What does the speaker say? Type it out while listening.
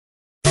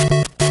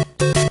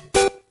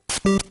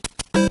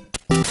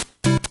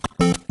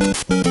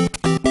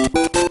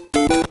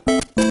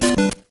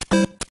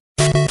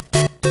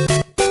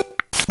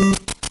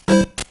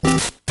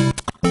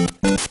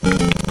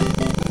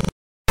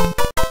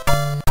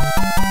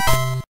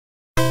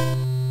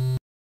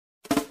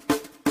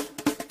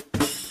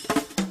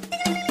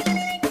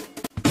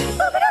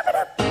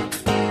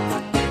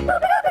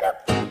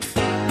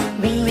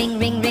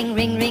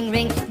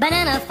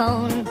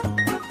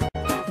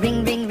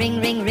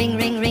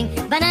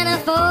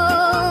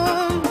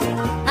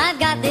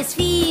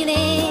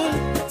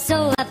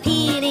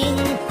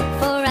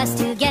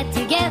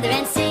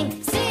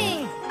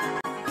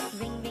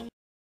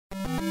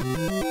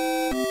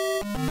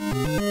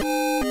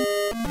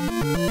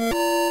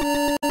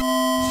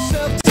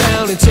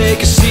and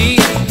take a seat.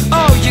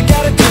 All you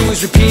gotta do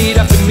is repeat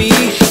after me.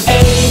 A,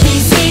 B,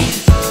 C,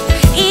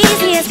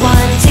 easy as 1,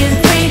 2,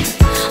 3,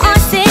 or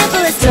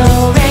simple as do,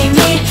 re,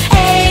 mi.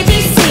 A, B,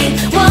 C,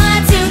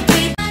 1, 2,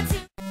 3, 1,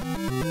 2.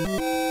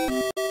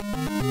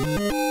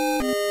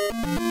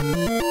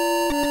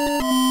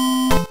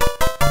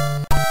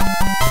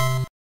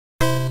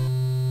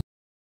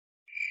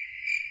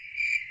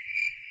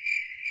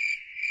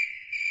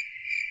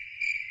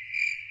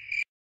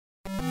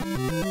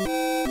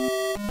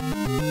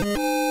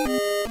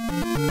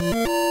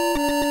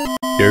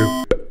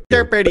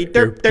 Derpity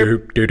derp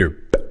derp derp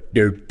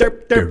derp derp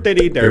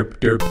derpity derp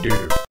derp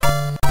derp.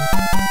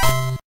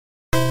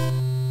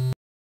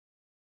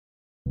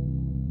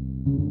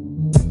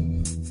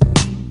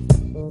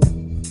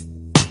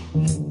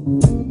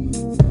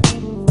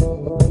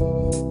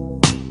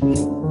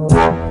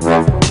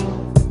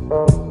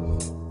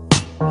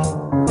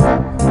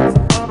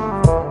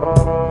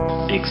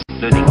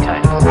 Excluding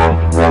types.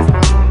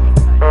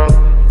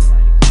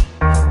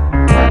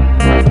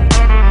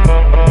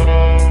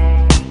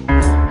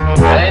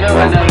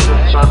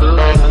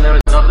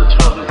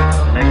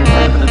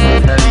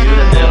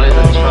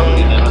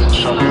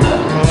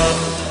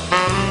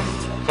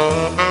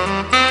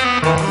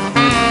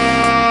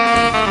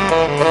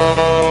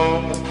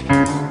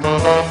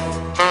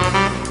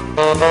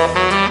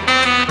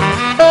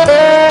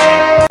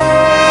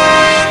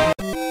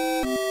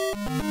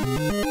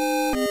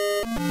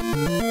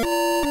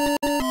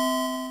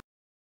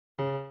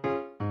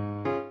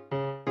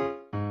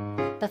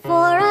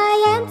 Before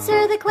I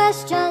answer the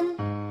question,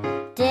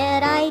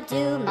 did I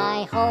do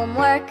my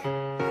homework?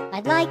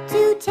 I'd like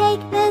to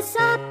take this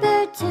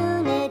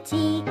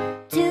opportunity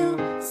to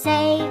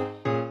say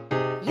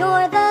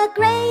you're the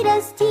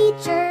greatest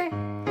teacher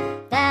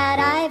that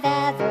I've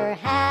ever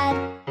had.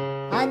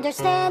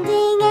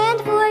 Understanding and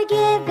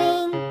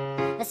forgiving,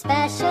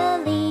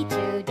 especially